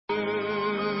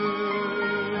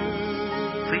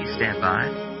Please stand by.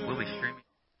 We'll be streaming.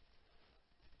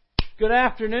 Good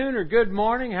afternoon or good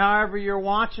morning, however you're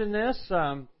watching this.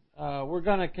 We're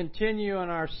going to continue in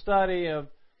our study of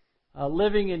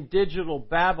living in digital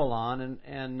Babylon.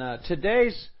 And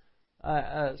today's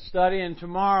study and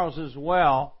tomorrow's as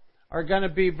well are going to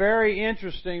be very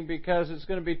interesting because it's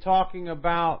going to be talking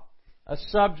about a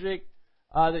subject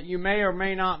that you may or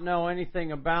may not know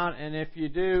anything about. And if you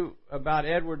do, about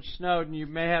Edward Snowden, you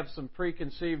may have some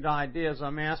preconceived ideas.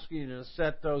 I'm asking you to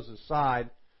set those aside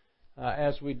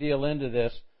as we deal into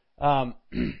this. We're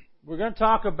going to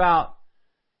talk about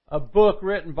a book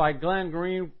written by Glenn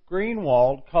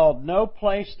Greenwald called No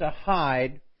Place to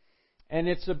Hide, and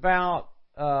it's about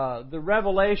the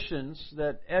revelations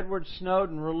that Edward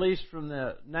Snowden released from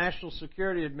the National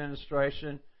Security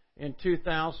Administration in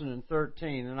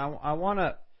 2013. And I want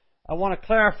to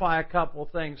clarify a couple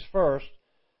of things first.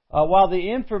 While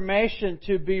the information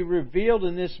to be revealed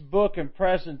in this book and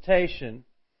presentation,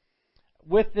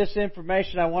 with this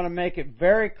information, I want to make it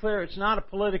very clear it's not a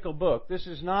political book. This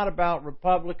is not about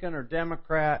Republican or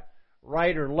Democrat,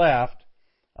 right or left.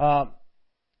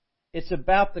 It's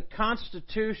about the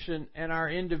Constitution and our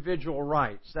individual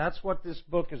rights. That's what this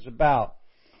book is about.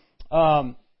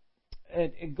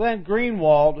 And Glenn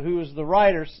Greenwald, who is the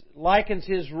writer, likens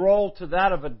his role to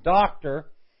that of a doctor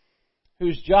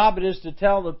whose job it is to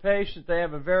tell the patient they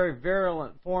have a very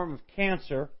virulent form of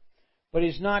cancer, but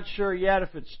he's not sure yet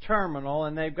if it's terminal,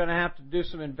 and they're going to have to do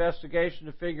some investigation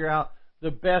to figure out the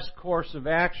best course of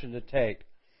action to take.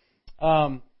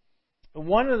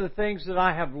 One of the things that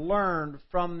I have learned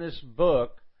from this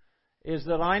book is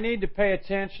that I need to pay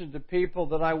attention to people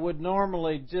that I would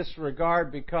normally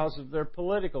disregard because of their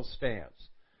political stance.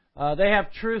 They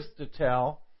have truth to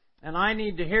tell, and I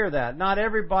need to hear that. Not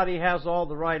everybody has all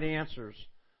the right answers.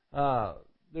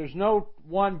 There's no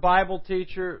one Bible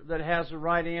teacher that has the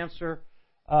right answer.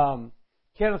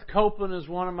 Kenneth Copeland is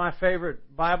one of my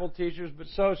favorite Bible teachers, but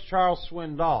so is Charles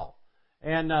Swindoll.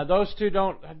 And those two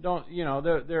don't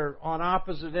they're on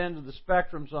opposite ends of the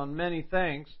spectrums on many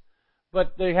things,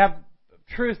 but they have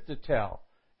truth to tell.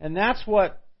 And that's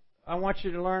what I want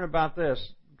you to learn about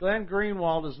this. Glenn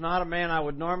Greenwald is not a man I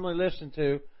would normally listen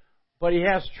to, but he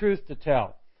has truth to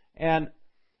tell. And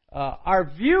our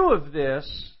view of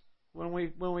this, when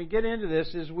we get into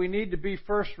this, is we need to be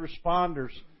first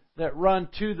responders that run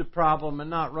to the problem and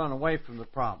not run away from the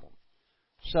problem.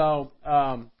 So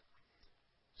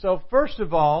first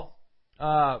of all,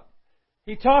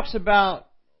 he talks about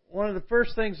one of the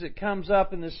first things that comes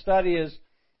up in this study is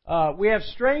we have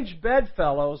strange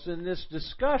bedfellows in this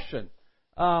discussion.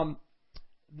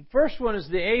 The first one is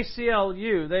the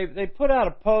ACLU. They put out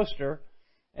a poster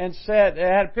and said, it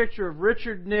had a picture of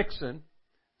Richard Nixon,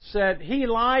 said he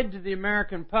lied to the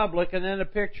American public, and then a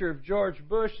picture of George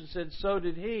Bush and said, so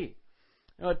did he.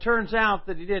 It turns out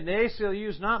that he didn't. The ACLU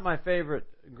is not my favorite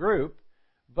group,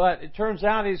 but it turns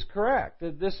out he's correct,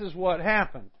 that this is what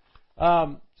happened.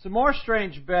 Some more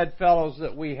strange bedfellows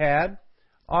that we had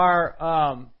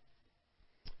are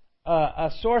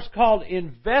a source called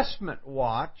Investment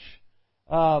Watch.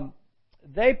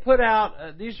 They put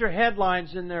out these are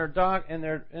headlines in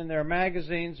their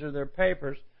magazines or their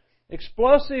papers.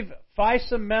 Explosive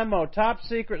FISA memo, top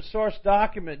secret source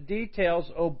document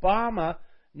details Obama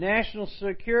National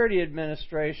Security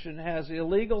Administration has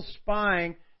illegal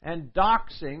spying and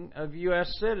doxing of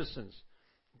U.S. citizens.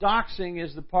 Doxing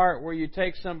is the part where you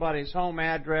take somebody's home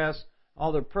address,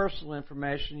 all their personal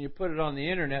information, you put it on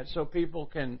the internet so people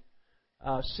can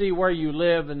see where you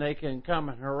live and they can come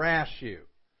and harass you.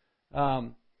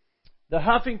 The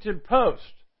Huffington Post,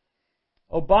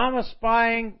 Obama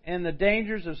spying and the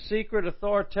dangers of secret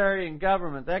authoritarian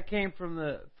government. That came from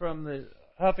the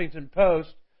Huffington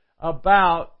Post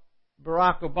about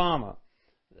Barack Obama.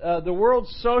 The World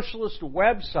Socialist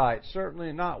website,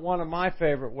 certainly not one of my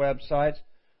favorite websites.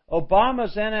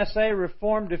 Obama's NSA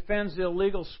reform defends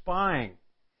illegal spying.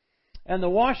 And the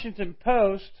Washington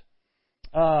Post,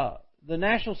 the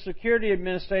National Security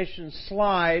Administration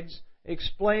slides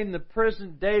explain the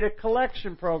prison data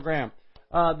collection program.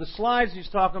 The slides he's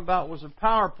talking about was a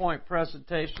PowerPoint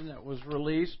presentation that was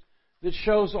released that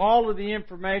shows all of the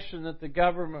information that the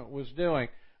government was doing.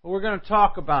 We're going to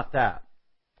talk about that.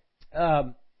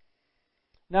 Now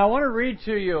I want to read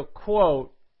to you a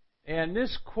quote, and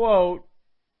this quote,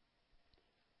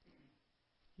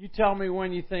 you tell me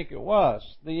when you think it was.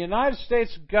 The United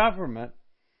States government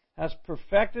has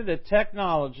perfected a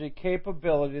technology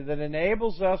capability that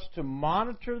enables us to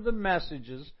monitor the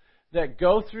messages that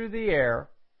go through the air,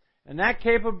 and that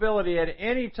capability at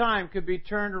any time could be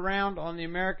turned around on the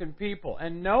American people,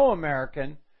 and no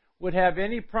American would have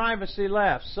any privacy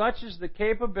left. Such is the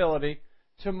capability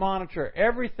to monitor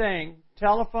everything,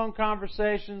 telephone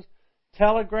conversations,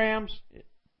 telegrams,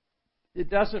 it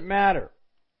doesn't matter.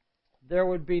 There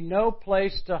would be no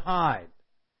place to hide.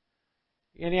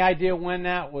 Any idea when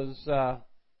that was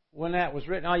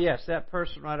written? Oh, yes, that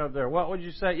person right over there. What would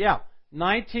you say? Yeah,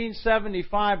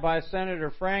 1975 by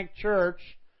Senator Frank Church,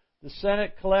 the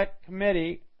Senate Select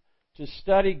Committee to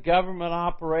study government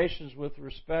operations with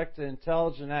respect to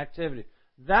intelligence activity.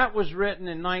 That was written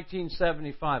in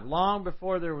 1975, long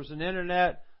before there was an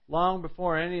internet, long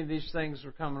before any of these things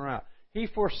were coming around. He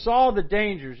foresaw the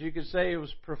dangers. You could say it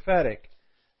was prophetic.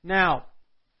 Now,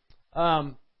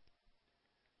 we'll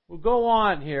go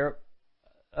on here.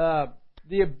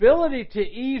 The ability to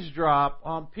eavesdrop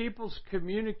on people's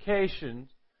communications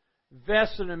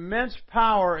vests an immense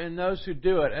power in those who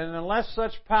do it, and unless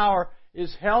such power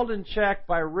is held in check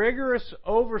by rigorous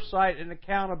oversight and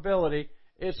accountability,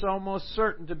 it's almost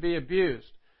certain to be abused.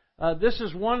 This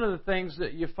is one of the things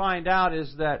that you find out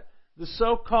is that the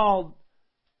so-called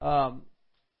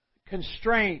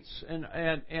constraints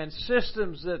and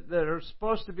systems that are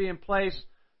supposed to be in place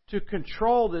to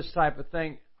control this type of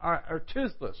thing are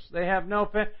toothless. They have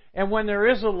no... And when there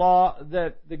is a law,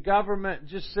 that the government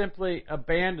just simply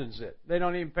abandons it. They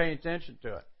don't even pay attention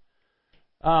to it.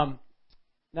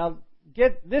 Now,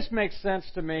 this makes sense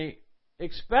to me.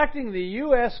 Expecting the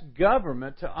U.S.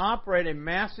 government to operate a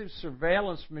massive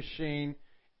surveillance machine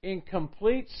in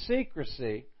complete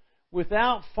secrecy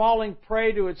without falling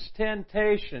prey to its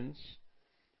temptations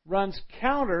runs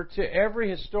counter to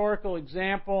every historical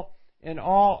example and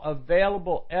all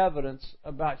available evidence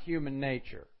about human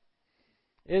nature.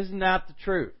 Isn't that the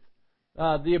truth?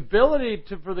 The ability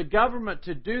for the government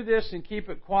to do this and keep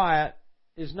it quiet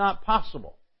is not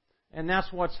possible. And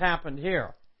that's what's happened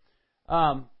here.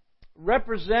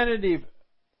 Representative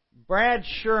Brad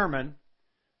Sherman,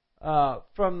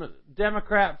 from the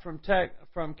Democrat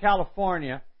from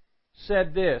California,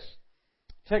 said this: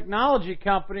 technology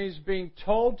companies being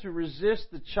told to resist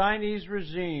the Chinese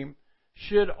regime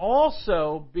should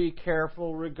also be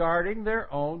careful regarding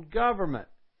their own government.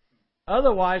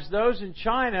 Otherwise, those in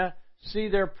China see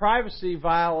their privacy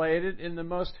violated in the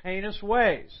most heinous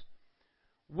ways.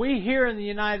 We here in the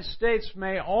United States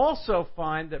may also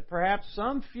find that perhaps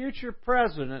some future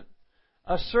president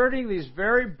asserting these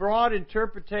very broad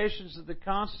interpretations of the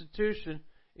Constitution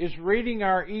is reading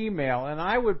our email, and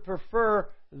I would prefer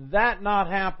that not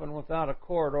happen without a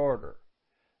court order.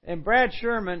 And Brad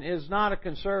Sherman is not a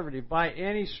conservative by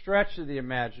any stretch of the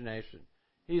imagination.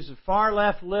 He's a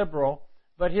far-left liberal,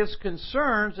 but his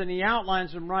concerns, and he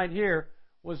outlines them right here,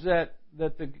 was that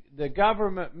the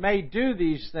government may do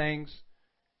these things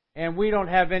and we don't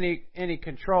have any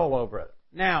control over it.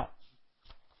 Now,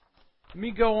 let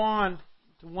me go on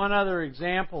to one other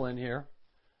example in here.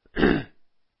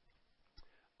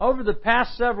 Over the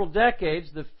past several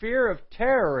decades, the fear of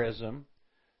terrorism,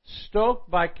 stoked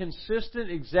by consistent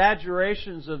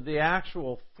exaggerations of the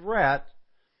actual threat,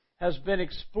 has been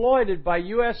exploited by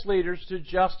U.S. leaders to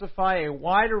justify a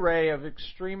wide array of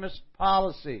extremist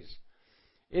policies.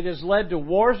 It has led to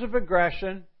wars of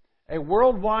aggression, a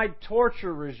worldwide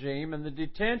torture regime, and the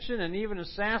detention and even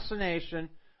assassination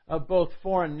of both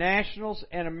foreign nationals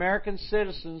and American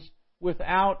citizens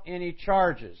without any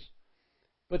charges.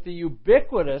 But the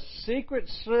ubiquitous secret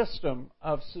system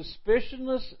of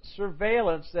suspicionless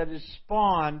surveillance that is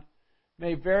spawned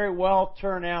may very well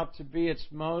turn out to be its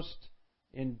most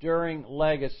enduring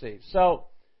legacy. So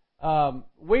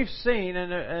we've seen,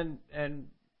 and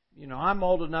you know, I'm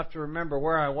old enough to remember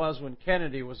where I was when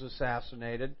Kennedy was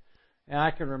assassinated, and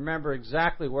I can remember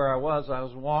exactly where I was. I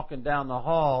was walking down the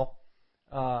hall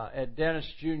at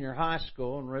Dennis Junior High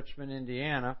School in Richmond,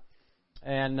 Indiana,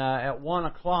 and at 1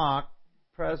 o'clock,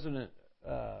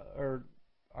 our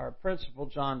principal,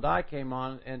 John Dye, came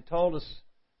on and told us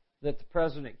that the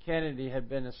President Kennedy had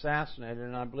been assassinated,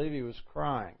 and I believe he was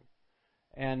crying.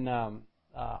 And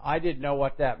I didn't know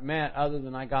what that meant other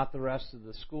than I got the rest of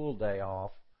the school day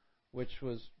off, which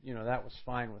was, you know, that was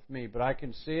fine with me. But I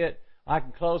can see it. I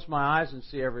can close my eyes and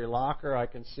see every locker. I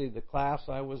can see the class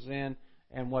I was in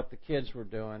and what the kids were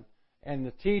doing. And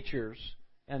the teachers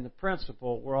and the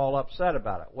principal were all upset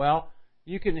about it. Well,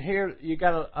 you can hear, you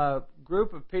got a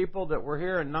group of people that were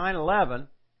here in 9/11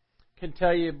 can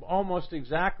tell you almost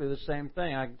exactly the same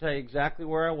thing. I can tell you exactly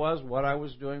where I was, what I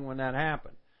was doing when that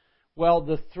happened. Well,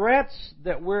 the threats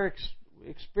that we're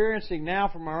experiencing now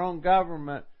from our own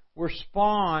government were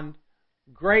spawned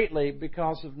greatly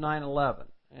because of 9/11.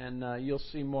 And you'll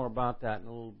see more about that in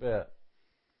a little bit.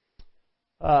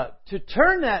 To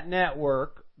turn that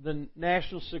network, the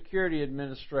National Security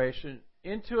Administration,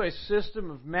 into a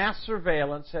system of mass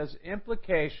surveillance has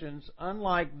implications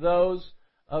unlike those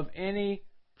of any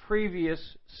previous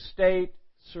state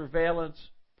surveillance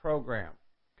program.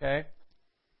 Okay?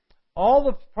 All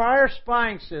the prior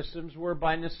spying systems were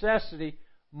by necessity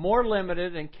more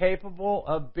limited and capable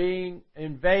of being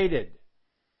invaded.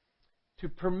 To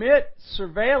permit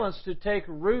surveillance to take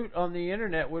root on the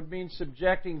Internet would mean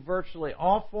subjecting virtually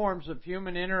all forms of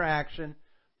human interaction,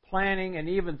 planning, and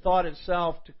even thought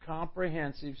itself to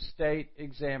comprehensive state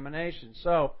examination.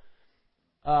 So,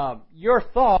 your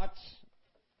thoughts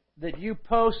that you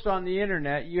post on the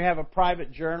Internet, you have a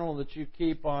private journal that you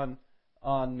keep on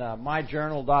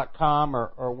myjournal.com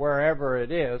or wherever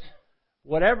it is.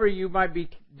 Whatever you might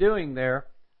be doing there,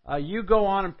 you go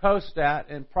on and post that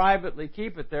and privately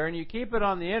keep it there, and you keep it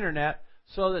on the Internet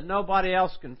so that nobody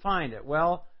else can find it.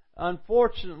 Well,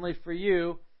 unfortunately for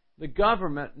you, the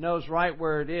government knows right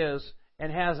where it is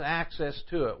and has access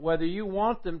to it, whether you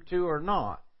want them to or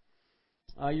not.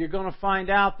 You're going to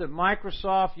find out that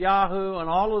Microsoft, Yahoo, and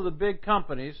all of the big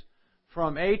companies,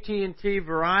 from AT&T,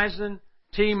 Verizon,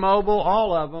 T-Mobile,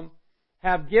 all of them,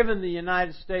 have given the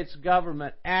United States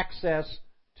government access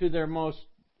to their most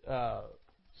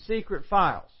secret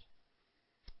files.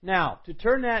 Now, to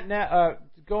turn that,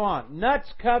 go on.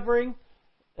 Nuts converting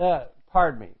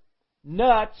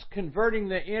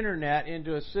the Internet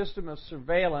into a system of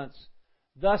surveillance,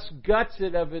 thus guts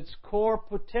it of its core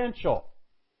potential.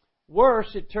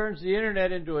 Worse, it turns the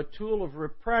Internet into a tool of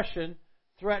repression,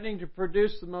 threatening to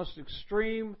produce the most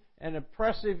extreme and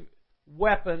oppressive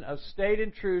weapon of state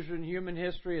intrusion human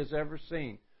history has ever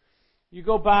seen. You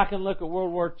go back and look at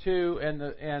World War II and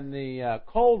the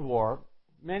Cold War.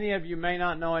 Many of you may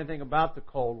not know anything about the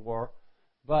Cold War,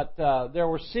 but there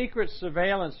were secret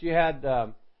surveillance. You had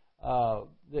the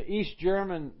East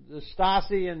German, the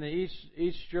Stasi and the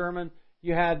East German.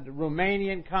 You had the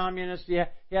Romanian communists. You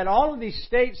had all of these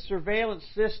state surveillance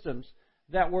systems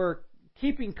that were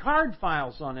keeping card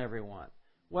files on everyone.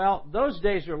 Well, those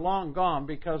days are long gone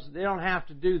because they don't have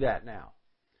to do that now.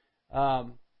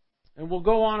 And we'll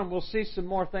go on and we'll see some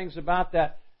more things about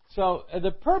that. So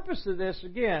the purpose of this,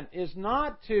 again, is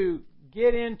not to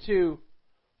get into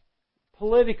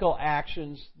political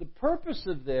actions. The purpose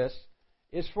of this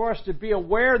is for us to be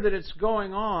aware that it's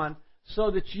going on so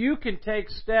that you can take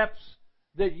steps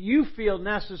that you feel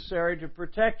necessary to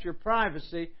protect your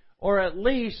privacy, or at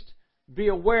least be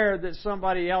aware that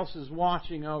somebody else is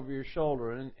watching over your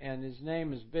shoulder, and his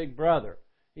name is Big Brother.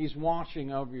 He's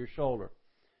watching over your shoulder.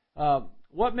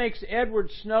 What makes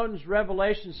Edward Snowden's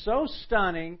revelation so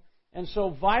stunning and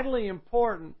so vitally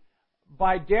important,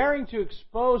 by daring to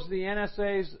expose the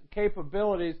NSA's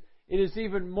capabilities, it is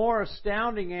even more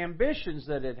astounding ambitions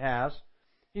that it has.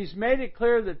 He's made it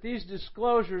clear that these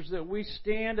disclosures that we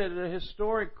stand at a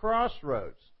historic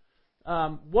crossroads.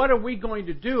 What are we going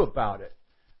to do about it?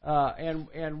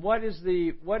 And what is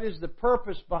the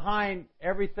purpose behind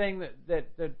everything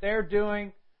that they're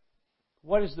doing?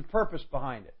 What is the purpose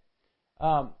behind it?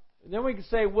 Then we can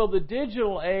say, will the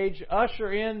digital age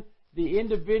usher in the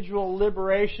individual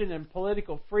liberation and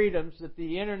political freedoms that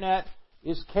the Internet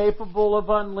is capable of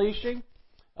unleashing?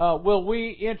 Will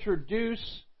we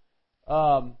introduce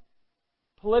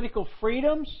political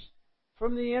freedoms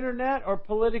from the Internet, or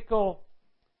political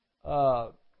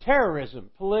terrorism,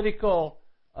 political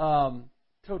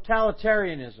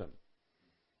totalitarianism?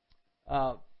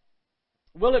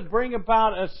 Will it bring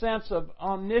about a sense of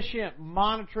omniscient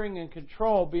monitoring and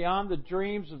control beyond the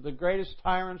dreams of the greatest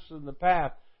tyrants of the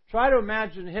past? Try to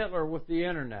imagine Hitler with the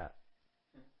Internet.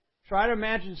 Try to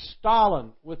imagine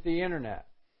Stalin with the Internet.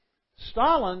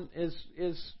 Stalin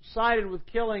is cited with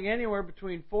killing anywhere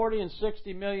between 40 and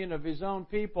 60 million of his own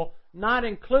people, not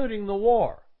including the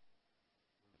war.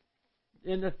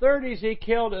 In the 30s, he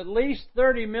killed at least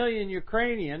 30 million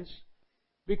Ukrainians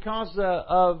because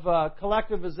of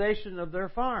collectivization of their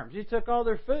farms. He took all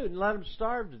their food and let them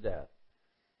starve to death.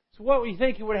 So what do you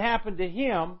think would happen to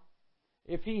him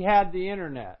if he had the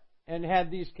Internet and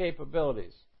had these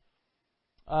capabilities?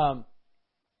 The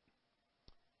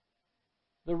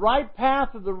right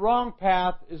path or the wrong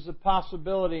path is a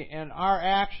possibility, and our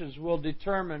actions will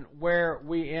determine where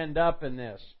we end up in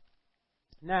this.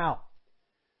 Now,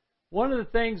 one of the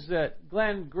things that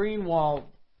Glenn Greenwald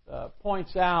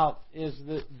points out is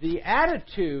that the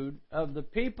attitude of the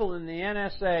people in the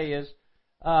NSA is,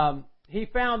 he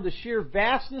found the sheer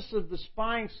vastness of the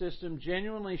spying system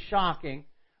genuinely shocking,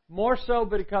 more so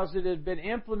because it had been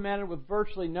implemented with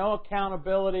virtually no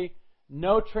accountability,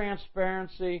 no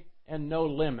transparency, and no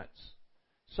limits.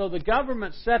 So the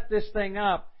government set this thing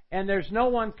up, and there's no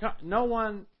one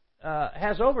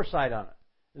has oversight on it.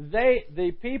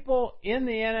 The people in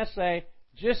the NSA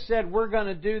just said, we're going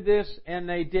to do this, and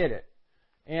they did it.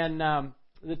 And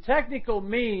the technical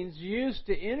means used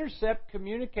to intercept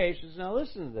communications, now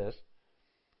listen to this,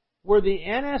 were the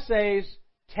NSA's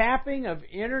tapping of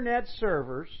Internet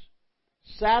servers,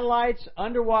 satellites,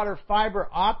 underwater fiber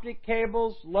optic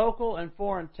cables, local and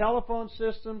foreign telephone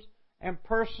systems, and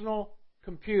personal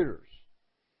computers.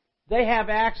 They have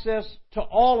access to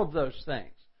all of those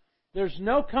things. There's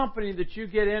no company that you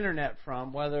get Internet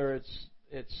from, whether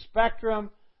it's Spectrum,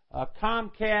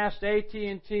 Comcast,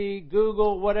 AT&T,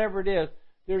 Google, whatever it is.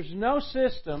 There's no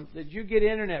system that you get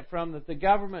Internet from that the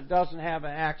government doesn't have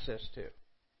access to.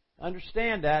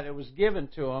 Understand that. It was given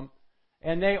to them.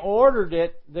 And they ordered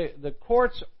it. The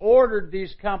courts ordered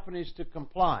these companies to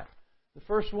comply. The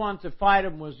first one to fight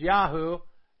them was Yahoo,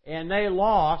 and they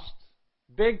lost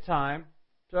big time.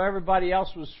 So everybody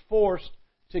else was forced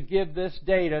to give this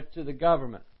data to the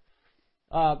government.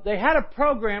 They had a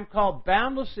program called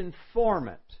Boundless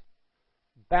Informant.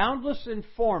 Boundless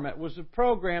Informant was a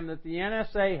program that the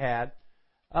NSA had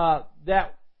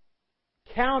that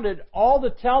counted all the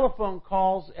telephone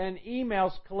calls and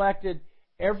emails collected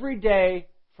every day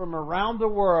from around the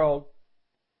world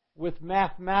with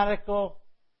mathematical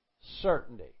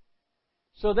certainty.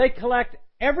 So they collect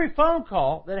every phone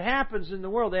call that happens in the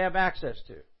world they have access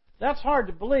to. That's hard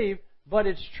to believe, but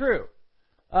it's true.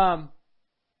 The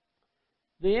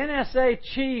NSA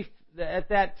chief at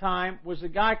that time was a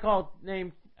guy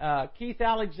named Keith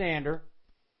Alexander,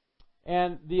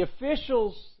 and the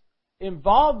officials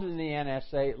involved in the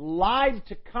NSA lied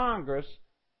to Congress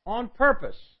on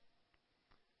purpose.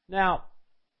 Now,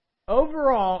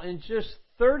 overall, in just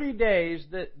 30 days,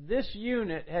 this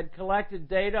unit had collected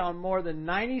data on more than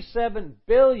 97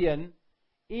 billion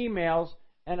emails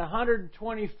and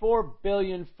 124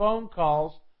 billion phone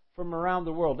calls from around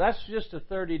the world. That's just a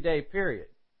 30-day period.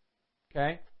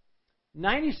 Okay?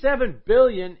 97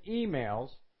 billion emails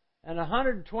and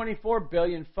 124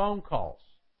 billion phone calls.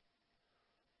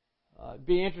 It'd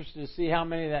be interesting to see how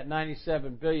many of that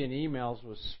 97 billion emails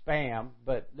was spam,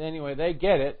 but anyway, they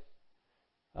get it.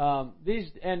 These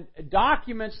and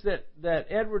documents that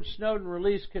Edward Snowden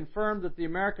released confirmed that the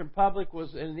American public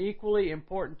was an equally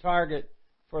important target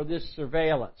for this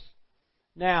surveillance.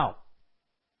 Now,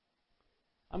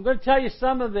 I'm going to tell you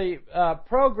some of the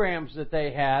programs that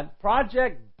they had.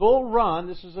 Project Bull Run,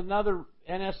 this is another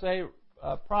NSA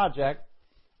project,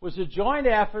 was a joint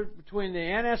effort between the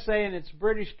NSA and its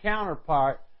British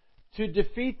counterpart to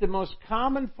defeat the most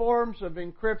common forms of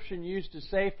encryption used to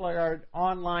safeguard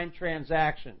online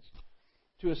transactions.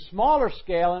 To a smaller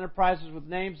scale, enterprises with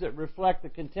names that reflect the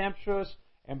contemptuous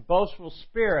and boastful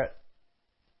spirit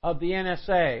of the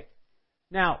NSA.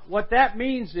 Now, what that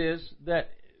means is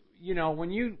that, you know, when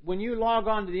you log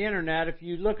on to the Internet, if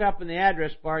you look up in the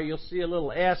address bar, you'll see a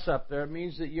little S up there. It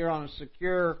means that you're on a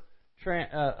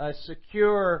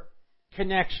secure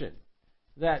connection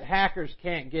that hackers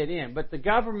can't get in. But the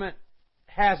government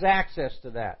has access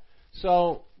to that.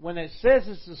 So when it says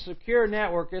it's a secure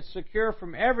network, it's secure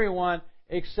from everyone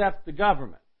except the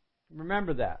government.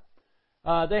 Remember that.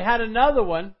 They had another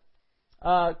one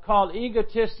called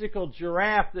Egotistical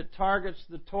Giraffe that targets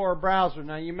the Tor browser.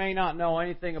 Now, you may not know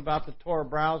anything about the Tor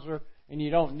browser, and you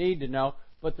don't need to know,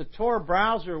 but the Tor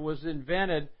browser was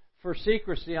invented for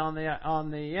secrecy on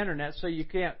the Internet, so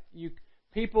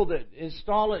people that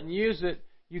install it and use it,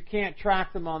 you can't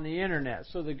track them on the Internet.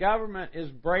 So the government is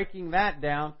breaking that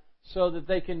down so that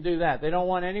they can do that. They don't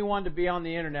want anyone to be on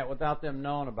the Internet without them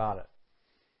knowing about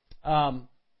it.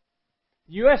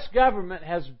 U.S. government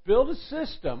has built a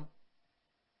system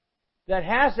that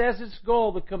has as its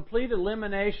goal the complete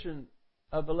elimination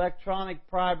of electronic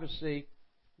privacy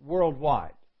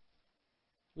worldwide.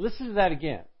 Listen to that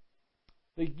again.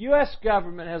 The U.S.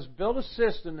 government has built a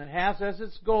system that has as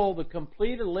its goal the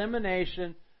complete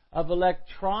elimination of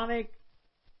electronic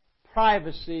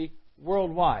privacy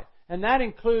worldwide. And that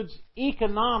includes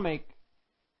economic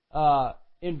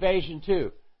invasion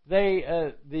too.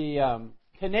 The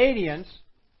Canadians,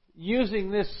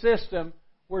 using this system,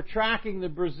 were tracking the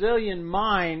Brazilian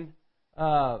mine,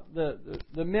 the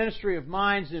Ministry of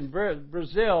Mines in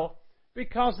Brazil,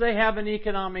 because they have an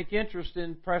economic interest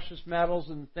in precious metals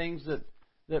and things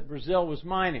that Brazil was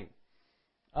mining.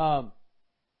 The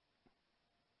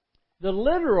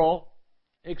literal,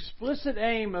 explicit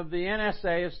aim of the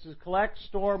NSA is to collect,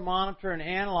 store, monitor, and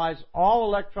analyze all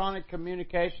electronic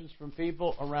communications from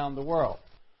people around the world.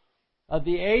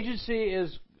 The agency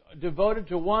is devoted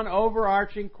to one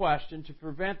overarching question: to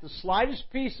prevent the slightest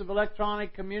piece of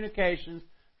electronic communications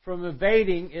from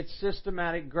evading its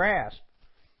systematic grasp.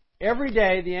 Every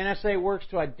day, the NSA works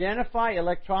to identify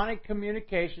electronic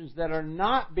communications that are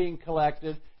not being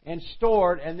collected and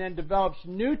stored, and then develops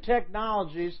new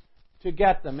technologies to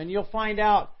get them. And you'll find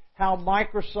out how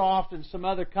Microsoft and some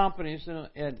other companies,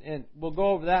 and we'll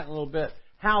go over that in a little bit,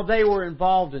 how they were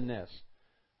involved in this.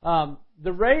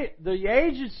 The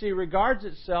agency regards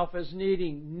itself as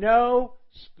needing no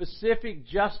specific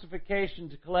justification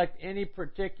to collect any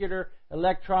particular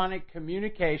electronic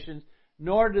communications,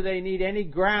 nor do they need any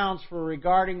grounds for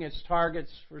regarding its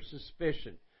targets for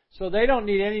suspicion. So they don't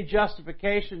need any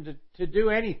justification to do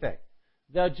anything.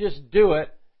 They'll just do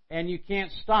it, and you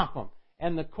can't stop them.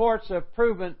 And the courts have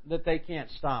proven that they can't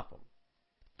stop them.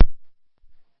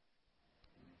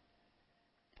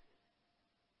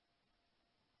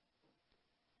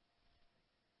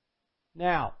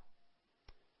 Now,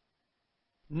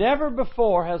 never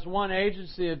before has one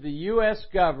agency of the U.S.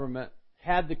 government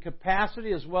had the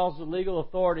capacity as well as the legal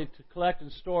authority to collect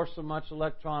and store so much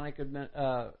electronic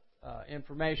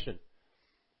information.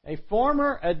 A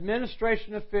former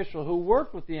administration official who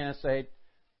worked with the NSA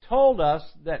told us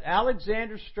that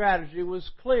Alexander's strategy was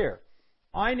clear.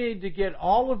 I need to get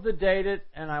all of the data,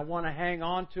 and I want to hang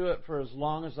on to it for as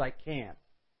long as I can.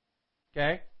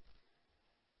 Okay?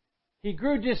 He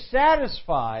grew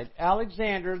dissatisfied,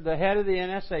 Alexander, the head of the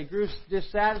NSA, grew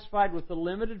dissatisfied with the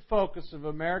limited focus of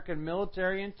American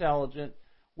military intelligence,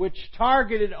 which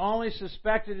targeted only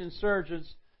suspected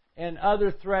insurgents and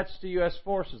other threats to U.S.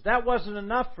 forces. That wasn't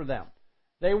enough for them.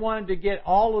 They wanted to get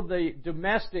all of the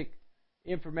domestic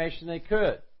information they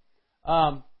could.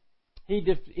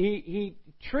 He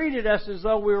treated us as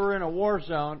though we were in a war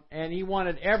zone, and he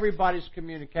wanted everybody's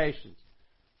communications.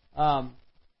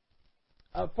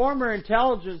 A former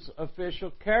intelligence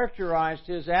official characterized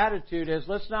his attitude as,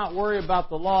 let's not worry about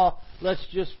the law, let's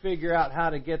just figure out how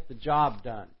to get the job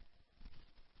done.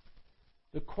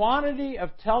 The quantity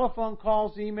of telephone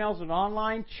calls, emails, and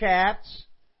online chats,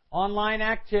 online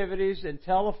activities, and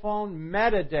telephone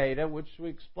metadata, which we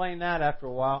explain that after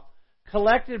a while,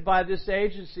 collected by this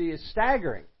agency is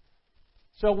staggering.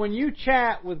 So when you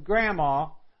chat with Grandma,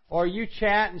 or you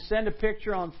chat and send a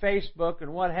picture on Facebook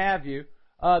and what have you,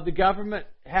 the government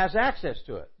has access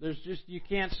to it. You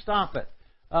can't stop it.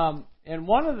 And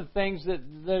one of the things that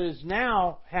has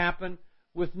now happened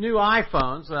with new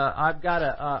iPhones, I've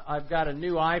got a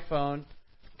new iPhone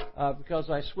because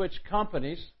I switched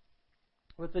companies.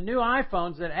 With the new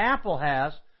iPhones that Apple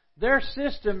has, their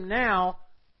system now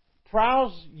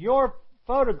prowls your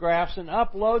photographs and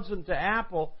uploads them to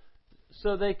Apple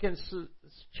so they can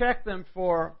check them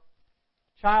for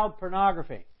child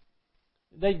pornography.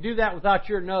 They do that without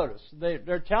your notice.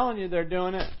 They're telling you they're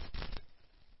doing it.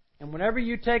 And whenever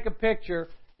you take a picture,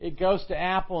 it goes to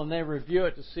Apple and they review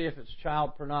it to see if it's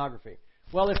child pornography.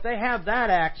 Well, if they have that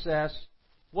access,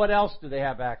 what else do they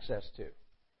have access to?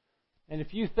 And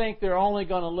if you think they're only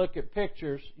going to look at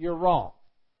pictures, you're wrong.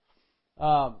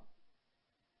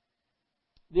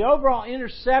 The overall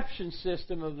interception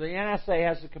system of the NSA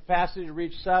has the capacity to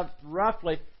reach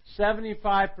roughly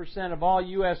 75% of all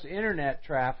U.S. Internet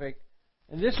traffic,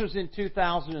 and this was in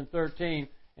 2013,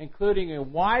 including a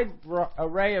wide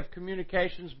array of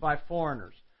communications by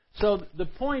foreigners. So the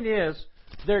point is,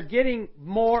 they're getting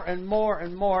more and more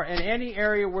and more, and any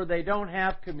area where they don't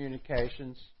have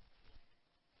communications,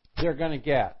 they're going to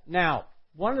get. Now,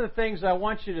 one of the things I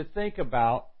want you to think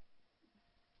about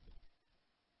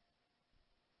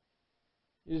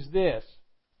is this.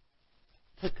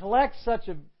 To collect such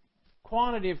a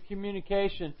quantity of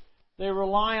communication, they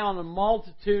rely on a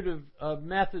multitude of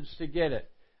methods to get it.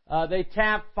 They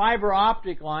tap fiber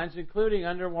optic lines, including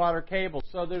underwater cables.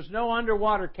 So there's no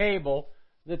underwater cable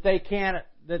that they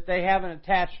haven't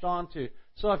attached onto.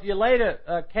 So if you laid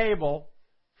a cable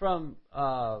from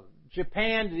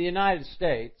Japan to the United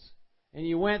States, and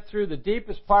you went through the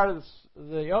deepest part of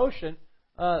the ocean,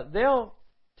 they'll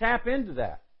tap into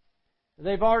that.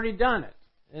 They've already done it.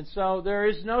 And so there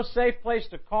is no safe place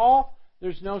to call.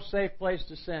 There's no safe place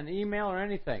to send email or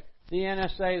anything. The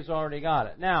NSA has already got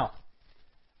it. Now,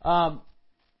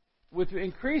 with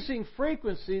increasing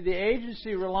frequency, the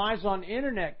agency relies on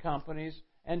Internet companies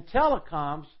and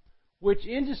telecoms, which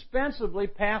indispensably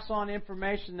pass on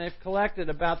information they've collected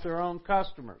about their own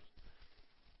customers.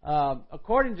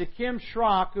 According to Kim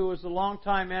Schrock, who was a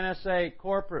longtime NSA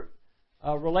corporate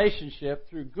relationship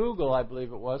through Google, I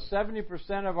believe it was,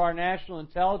 70% of our national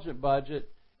intelligence budget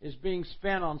is being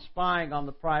spent on spying on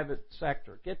the private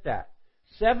sector. Get that.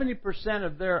 70%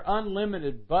 of their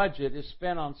unlimited budget is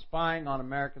spent on spying on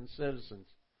American citizens.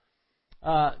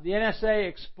 The NSA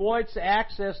exploits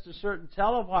access to certain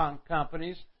telephone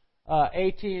companies,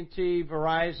 AT&T,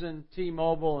 Verizon,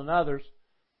 T-Mobile, and others,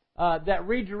 that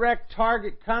redirect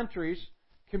target countries'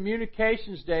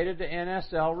 communications data to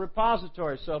NSL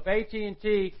repositories. So if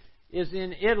AT&T is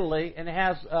in Italy and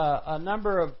has a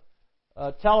number of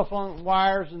telephone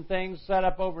wires and things set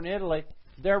up over in Italy,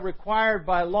 they're required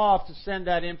by law to send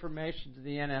that information to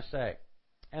the NSA.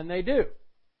 And they do.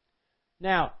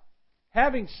 Now,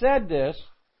 having said this,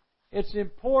 it's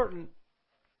important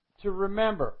to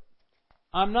remember,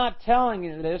 I'm not telling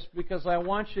you this because I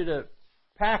want you to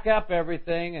pack up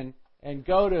everything and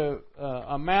go to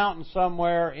a mountain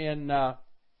somewhere in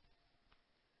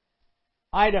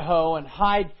Idaho and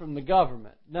hide from the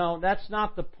government. No, that's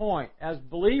not the point. As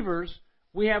believers,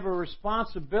 we have a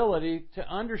responsibility to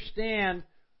understand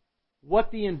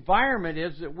what the environment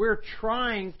is that we're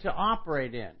trying to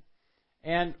operate in.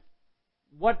 And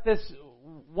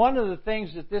one of the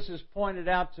things that this has pointed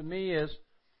out to me is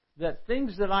that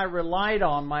things that I relied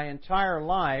on my entire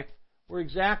life were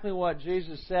exactly what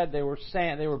Jesus said. They were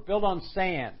sand. They were built on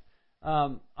sand.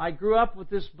 I grew up with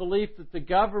this belief that the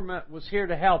government was here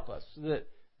to help us,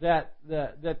 that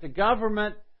the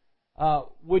government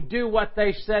would do what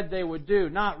they said they would do,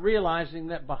 not realizing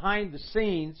that behind the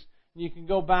scenes, and you can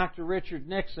go back to Richard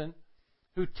Nixon,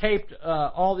 who taped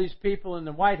all these people in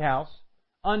the White House,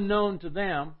 unknown to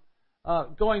them,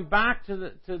 going back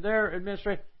to their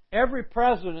administration. Every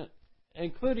president,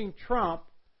 including Trump,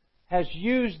 has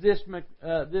used this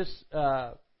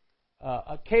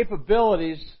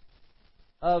capabilities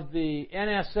of the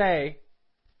NSA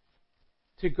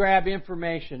to grab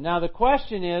information. Now the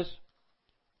question is,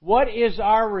 what is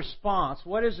our response?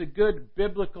 What is a good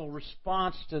biblical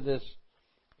response to this?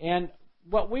 And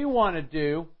what we want to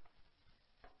do,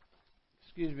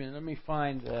 excuse me, let me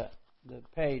find the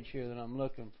page here that I'm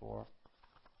looking for.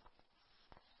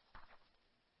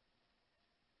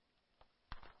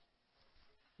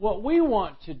 What we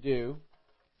want to do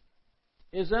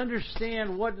is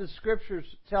understand what the Scriptures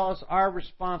tell us our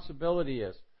responsibility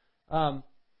is. The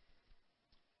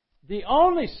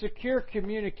only secure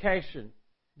communication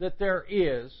that there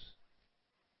is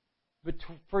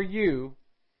for you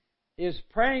is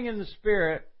praying in the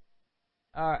Spirit,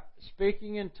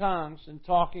 speaking in tongues, and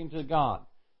talking to God.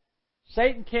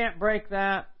 Satan can't break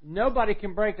that. Nobody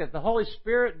can break it. The Holy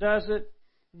Spirit does it.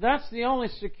 That's the only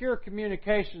secure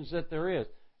communications that there is.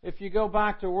 If you go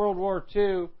back to World War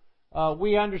II,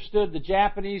 we understood the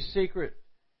Japanese secret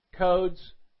codes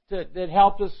that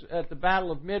helped us at the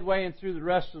Battle of Midway and through the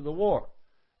rest of the war.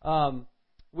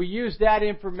 We used that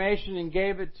information and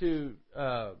gave it to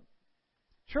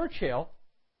Churchill.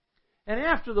 And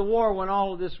after the war, when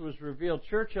all of this was revealed,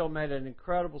 Churchill made an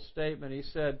incredible statement. He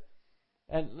said,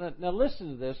 and now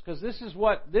listen to this, because this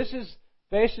is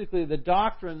basically the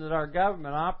doctrine that our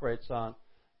government operates on.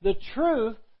 The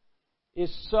truth is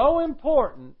so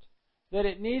important that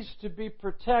it needs to be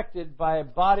protected by a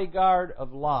bodyguard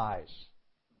of lies.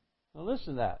 Now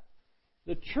listen to that.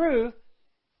 The truth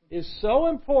is so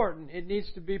important it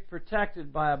needs to be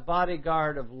protected by a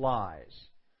bodyguard of lies.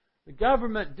 The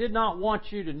government did not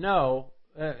want you to know,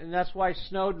 and that's why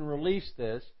Snowden released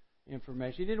this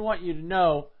information. He didn't want you to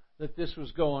know that this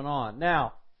was going on.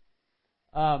 Now,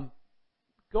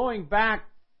 going back,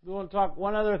 we want to talk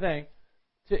one other thing.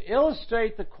 To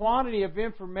illustrate the quantity of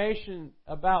information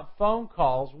about phone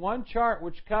calls, one chart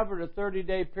which covered a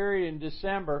 30-day period in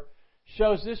December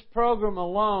shows this program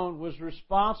alone was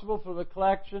responsible for the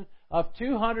collection of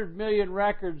 200 million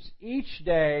records each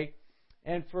day,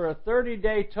 and for a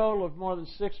 30-day total of more than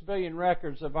 6 billion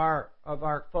records of our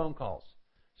phone calls.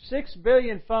 6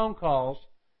 billion phone calls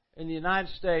in the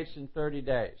United States in 30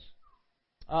 days.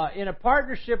 In a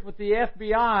partnership with the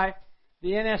FBI,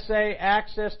 the NSA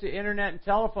access to internet and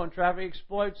telephone traffic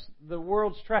exploits the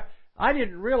world's traffic. I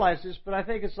didn't realize this, but I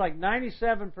think it's like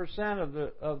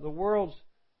 97% of the world's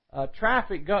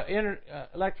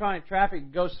electronic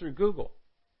traffic goes through Google.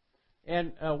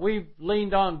 And we've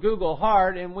leaned on Google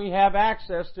hard, and we have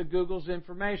access to Google's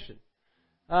information.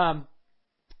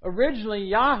 Originally,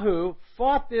 Yahoo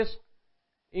fought this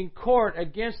in court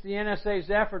against the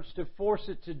NSA's efforts to force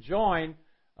it to join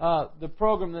the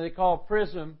program that they call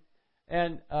PRISM.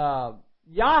 And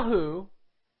Yahoo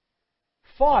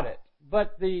fought it,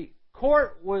 but the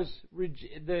court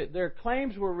their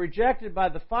claims were rejected by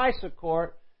the FISA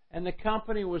court, and the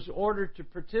company was ordered to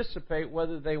participate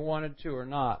whether they wanted to or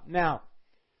not. Now,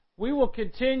 we will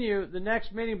continue the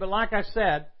next meeting, but like I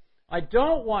said, I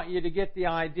don't want you to get the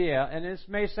idea, and this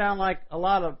may sound like a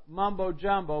lot of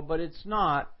mumbo-jumbo, but it's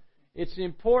not. It's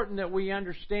important that we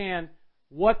understand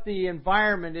what the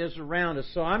environment is around us.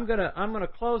 So I'm going to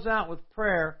close out with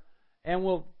prayer, and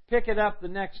we'll pick it up the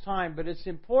next time. But it's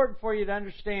important for you to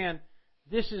understand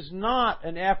this is not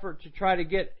an effort to try to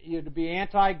get you to be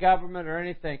anti-government or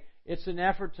anything. It's an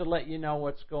effort to let you know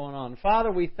what's going on.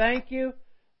 Father, we thank you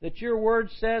that your word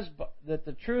says that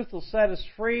the truth will set us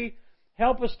free.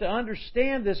 Help us to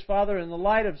understand this, Father, in the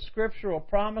light of scriptural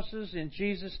promises in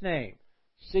Jesus' name.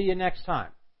 See you next time.